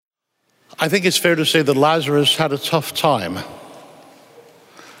I think it's fair to say that Lazarus had a tough time,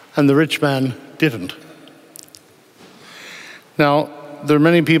 and the rich man didn't. Now, there are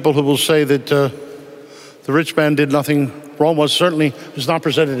many people who will say that the rich man did nothing wrong, was certainly is not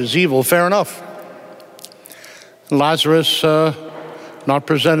presented as evil. Fair enough. Lazarus, not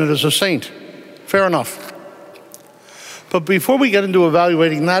presented as a saint. Fair enough. But before we get into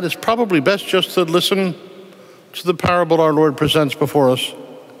evaluating that, it's probably best just to listen to the parable our Lord presents before us,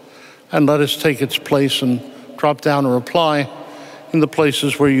 and let us take its place and drop down a reply in the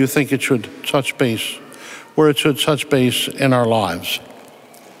places where you think it should touch base, where it should touch base in our lives.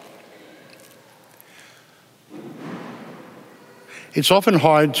 It's often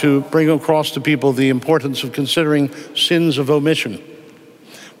hard to bring across to people the importance of considering sins of omission.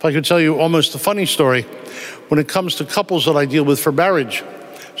 If I could tell you almost a funny story, when it comes to couples that I deal with for marriage,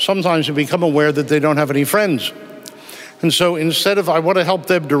 sometimes you become aware that they don't have any friends. And so instead of I want to help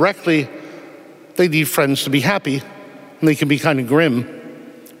them directly, they need friends to be happy, and they can be kind of grim.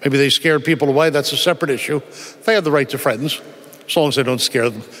 Maybe they scare people away, that's a separate issue. They have the right to friends, as long as they don't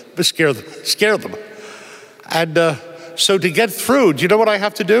scare them. And so to get through, do you know what I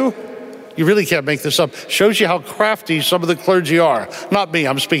have to do? You really can't make this up. Shows you how crafty some of the clergy are. Not me,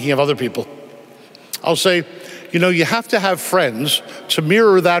 I'm speaking of other people. I'll say, you have to have friends to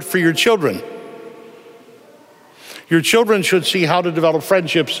mirror that for your children. Your children should see how to develop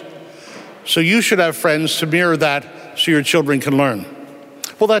friendships, so you should have friends to mirror that so your children can learn.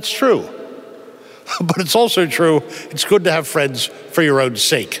 Well, that's true. But it's also true, it's good to have friends for your own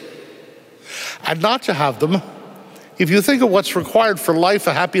sake. And not to have them, if you think of what's required for life,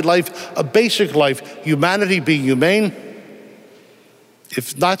 a happy life, a basic life, humanity being humane,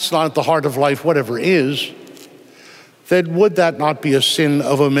 if that's not at the heart of life, whatever is, then would that not be a sin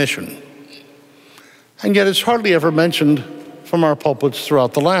of omission? And yet it's hardly ever mentioned from our pulpits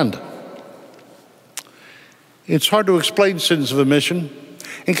throughout the land. It's hard to explain sins of omission.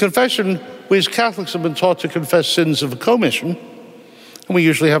 In confession, we as Catholics have been taught to confess sins of commission, and we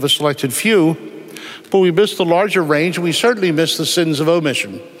usually have a selected few, but we miss the larger range, and we certainly miss the sins of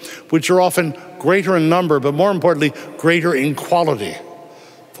omission, which are often greater in number, but more importantly, greater in quality,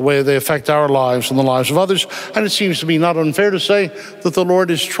 the way they affect our lives and the lives of others. And it seems to me not unfair to say that the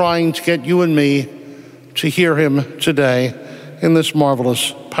Lord is trying to get you and me to hear him today in this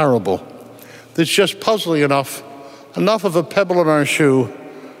marvelous parable that's just puzzling enough of a pebble in our shoe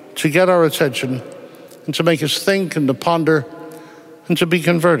to get our attention and to make us think and to ponder and to be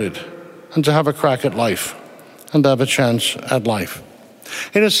converted and to have a crack at life and to have a chance at life.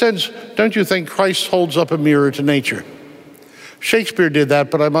 In a sense, don't you think Christ holds up a mirror to nature? Shakespeare did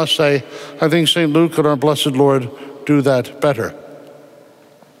that, but I must say, I think St. Luke and our blessed Lord do that better.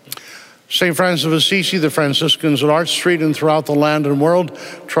 St. Francis of Assisi, the Franciscans at Arch Street and throughout the land and world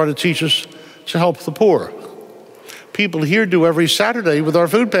try to teach us to help the poor. People here do every Saturday with our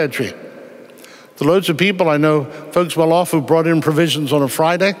food pantry. The loads of people, I know folks well off who brought in provisions on a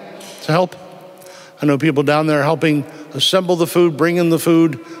Friday to help. I know people down there helping assemble the food, bring in the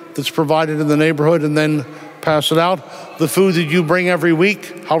food that's provided in the neighborhood, and then pass it out. The food that you bring every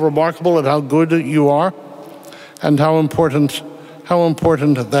week, how remarkable and how good you are, and how important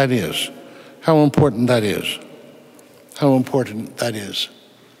that is. How important that is. How important that is.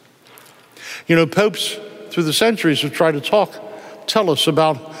 Popes through the centuries have tried to tell us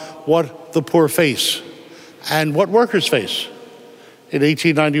about what the poor face and what workers face. In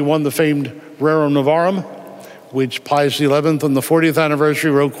 1891, the famed Rerum Novarum, which Pius XI on the 40th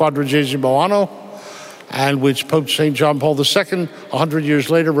anniversary wrote Quadragesimo Anno, and which Pope St. John Paul II, 100 years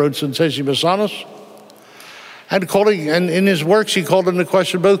later, wrote Centesimus Annus. And in his works, he called into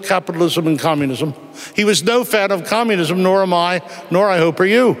question both capitalism and communism. He was no fan of communism, nor am I, nor I hope are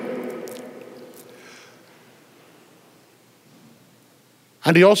you.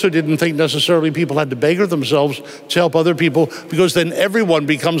 And he also didn't think necessarily people had to beggar themselves to help other people, because then everyone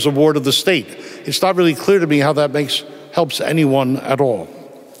becomes a ward of the state. It's not really clear to me how that helps anyone at all.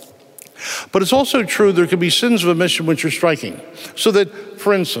 But it's also true there can be sins of omission which are striking. So that,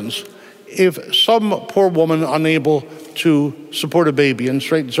 for instance, if some poor woman unable to support a baby in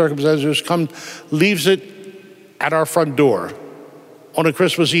straitened circumstances leaves it at our front door on a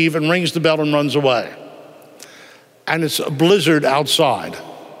Christmas Eve and rings the bell and runs away, and it's a blizzard outside,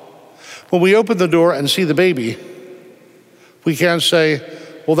 when we open the door and see the baby, we can't say,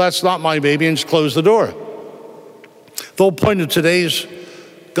 well, that's not my baby, and just close the door. The whole point of today's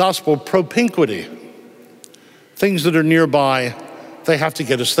gospel, propinquity, things that are nearby, they have to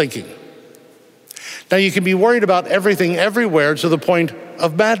get us thinking. Now, you can be worried about everything everywhere to the point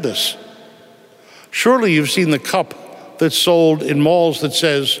of madness. Surely you've seen the cup that's sold in malls that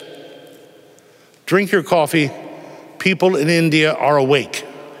says, Drink your coffee, people in India are awake.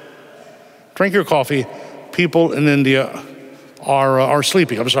 Drink your coffee, people in India are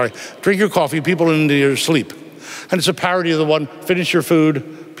sleeping. I'm sorry. Drink your coffee, people in India are asleep. And it's a parody of the one, finish your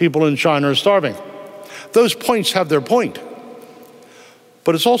food, people in China are starving. Those points have their point.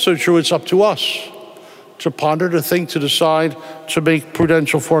 But it's also true it's up to us to ponder, to think, to decide, to make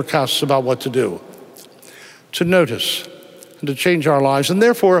prudential forecasts about what to do, to notice, and to change our lives. And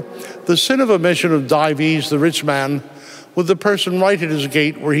therefore, the sin of omission of Dives, the rich man, with the person right at his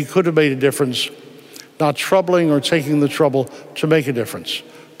gate where he could have made a difference, not troubling or taking the trouble to make a difference.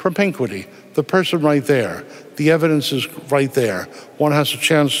 Propinquity, the person right there, the evidence is right there. One has a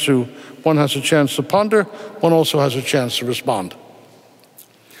chance to ponder, one also has a chance to respond.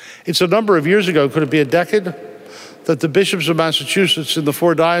 It's a number of years ago, could it be a decade, that the bishops of Massachusetts in the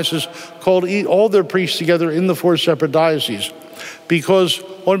 4 dioceses called all their priests together in the 4 separate dioceses, because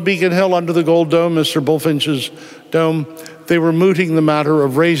on Beacon Hill under the Gold Dome, Mr. Bulfinch's dome, they were mooting the matter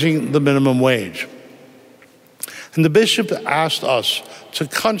of raising the minimum wage. And the bishop asked us to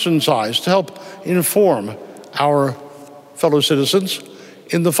conscientize, to help inform our fellow citizens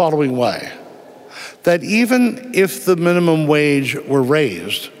in the following way, that even if the minimum wage were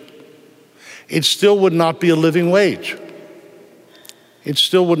raised, it still would not be a living wage. It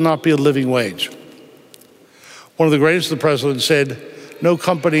still would not be a living wage. One of the greatest, the president said, no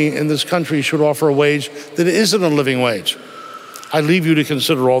company in this country should offer a wage that isn't a living wage. I leave you to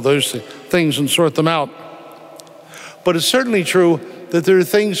consider all those things and sort them out. But it's certainly true that there are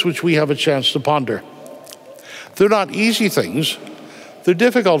things which we have a chance to ponder. They're not easy things, they're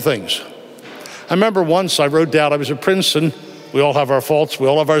difficult things. I remember once I wrote down, I was at Princeton. We all have our faults, we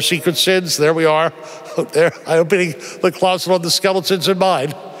all have our secret sins. There we are, there, I'm opening the closet on the skeletons in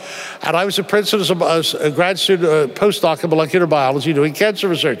mine. And I was at Princeton as a grad student, a postdoc in molecular biology doing cancer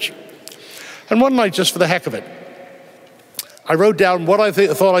research. And one night, just for the heck of it, I wrote down what I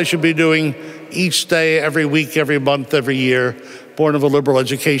thought I should be doing each day, every week, every month, every year, born of a liberal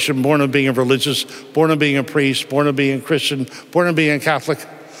education, born of being a religious, born of being a priest, born of being a Christian, born of being a Catholic.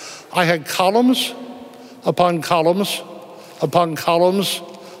 I had columns upon columns upon columns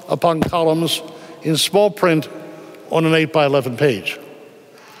upon columns in small print on an 8 by 11 page.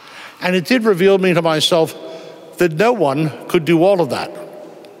 And it did reveal me to myself that no one could do all of that.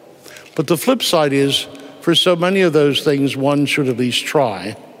 But the flip side is, for so many of those things, one should at least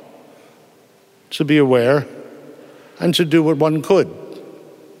try to be aware and to do what one could.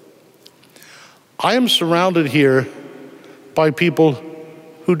 I am surrounded here by people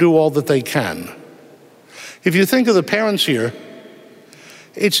who do all that they can. If you think of the parents here,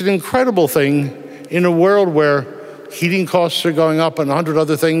 it's an incredible thing in a world where heating costs are going up and 100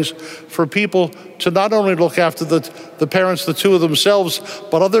 other things, for people to not only look after the parents, the two of themselves,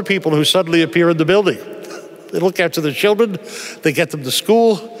 but other people who suddenly appear in the building. They look after the children, they get them to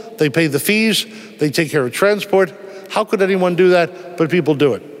school, they pay the fees, they take care of transport. How could anyone do that? But people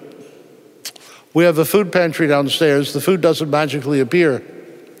do it. We have a food pantry downstairs. The food doesn't magically appear.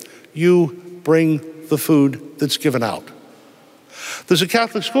 You bring the food that's given out. There's a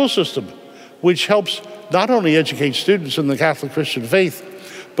Catholic school system which helps not only educate students in the Catholic Christian faith,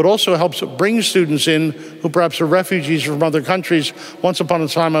 but also helps bring students in who perhaps are refugees from other countries. Once upon a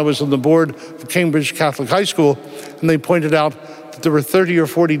time, I was on the board of Cambridge Catholic High School, and they pointed out that there were 30 or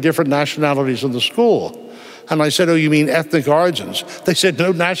 40 different nationalities in the school. And I said, oh, you mean ethnic origins? They said,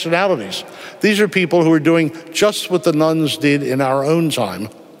 no, nationalities. These are people who are doing just what the nuns did in our own time,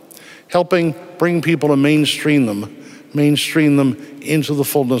 helping bring people to mainstream them into the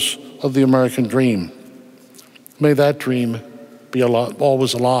fullness of the American dream. May that dream be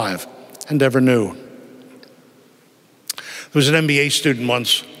always alive and ever new. There was an MBA student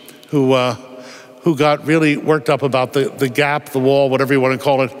once who got really worked up about the gap, the wall, whatever you want to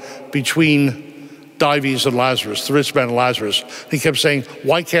call it, between Dives and Lazarus, the rich man and Lazarus. He kept saying,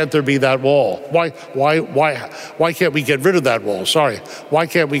 why can't there be that wall? Why can't we get rid of that wall? Sorry, why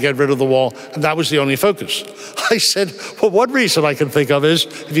can't we get rid of the wall? And that was the only focus. I said, well, one reason I can think of is,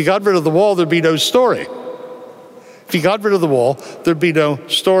 if you got rid of the wall, there'd be no story. If you got rid of the wall, there'd be no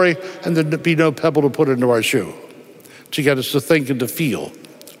story, and there'd be no pebble to put into our shoe to get us to think and to feel.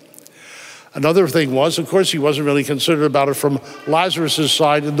 Another thing was, of course, he wasn't really considered about it from Lazarus's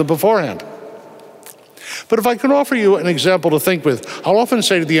side in the beforehand. But if I can offer you an example to think with, I'll often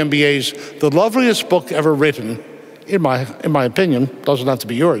say to the MBAs, the loveliest book ever written, in my opinion, doesn't have to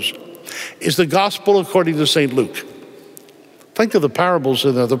be yours, is the Gospel according to St. Luke. Think of the parables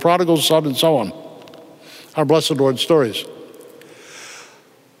in there, the prodigal son and so on, our blessed Lord's stories.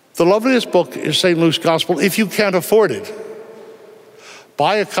 The loveliest book is St. Luke's Gospel if you can't afford it.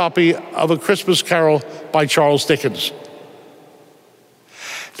 buy a copy of A Christmas Carol by Charles Dickens.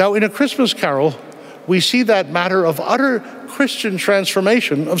 Now, in A Christmas Carol, we see that matter of utter Christian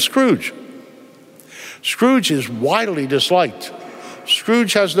transformation of Scrooge. Scrooge is widely disliked.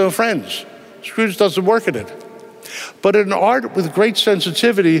 Scrooge has no friends. Scrooge doesn't work at it. But in art with great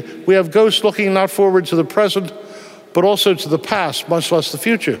sensitivity, we have ghosts looking not forward to the present, but also to the past, much less the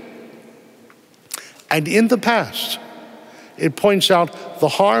future. And in the past, it points out the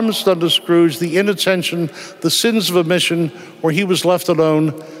harms done to Scrooge, the inattention, the sins of omission, where he was left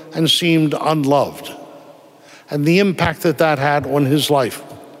alone and seemed unloved, and the impact that that had on his life.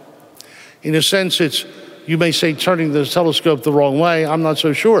 In a sense, it's, you may say, turning the telescope the wrong way. I'm not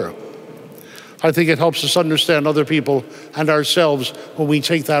so sure. I think it helps us understand other people and ourselves when we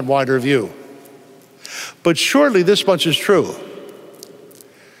take that wider view. But surely this much is true.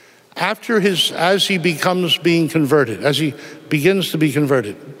 As he becomes being converted, as he begins to be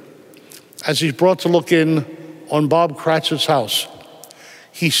converted, as he's brought to look in on Bob Cratchit's house,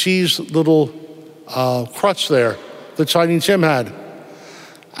 he sees little Crutch there that Tiny Tim had.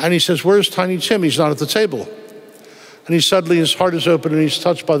 And he says, "Where's Tiny Tim? He's not at the table." And suddenly his heart is open and he's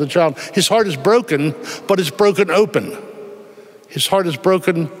touched by the child. His heart is broken, but it's broken open. His heart is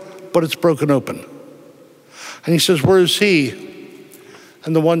broken, but it's broken open. And he says, "Where is he?"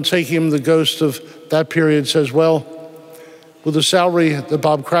 And the one taking him, the ghost of that period, says, "Well, with the salary that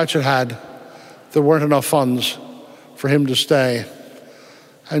Bob Cratchit had, there weren't enough funds for him to stay.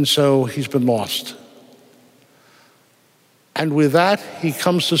 And so he's been lost." And with that, he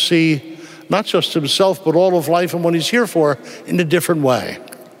comes to see not just himself, but all of life and what he's here for in a different way.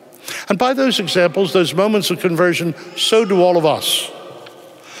 And by those examples, those moments of conversion, so do all of us.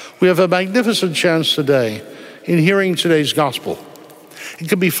 We have a magnificent chance today in hearing today's gospel. It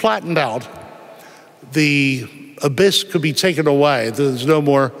could be flattened out. The abyss could be taken away. There's no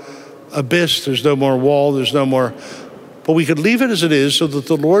more abyss, there's no more wall, there's no more. But we could leave it as it is so that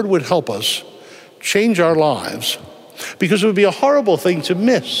the Lord would help us change our lives, because it would be a horrible thing to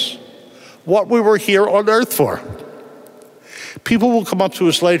miss what we were here on earth for. People will come up to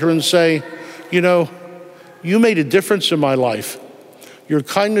us later and say, "You know, you made a difference in my life. Your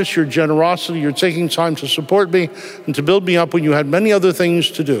kindness, your generosity, your taking time to support me and to build me up when you had many other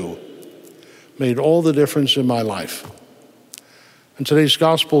things to do, made all the difference in my life." And today's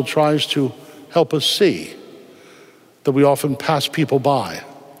gospel tries to help us see that we often pass people by.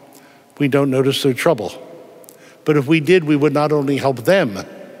 We don't notice their trouble. But if we did, we would not only help them,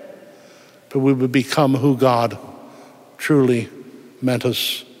 but we would become who God truly meant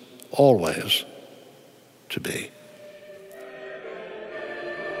us always to be.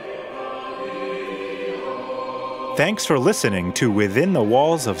 Thanks for listening to Within the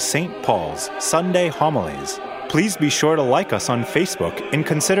Walls of St. Paul's Sunday Homilies. Please be sure to like us on Facebook and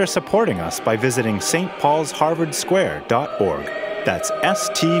consider supporting us by visiting stpaulsharvardsquare.org. That's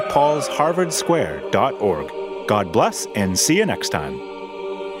stpaulsharvardsquare.org. God bless and see you next time.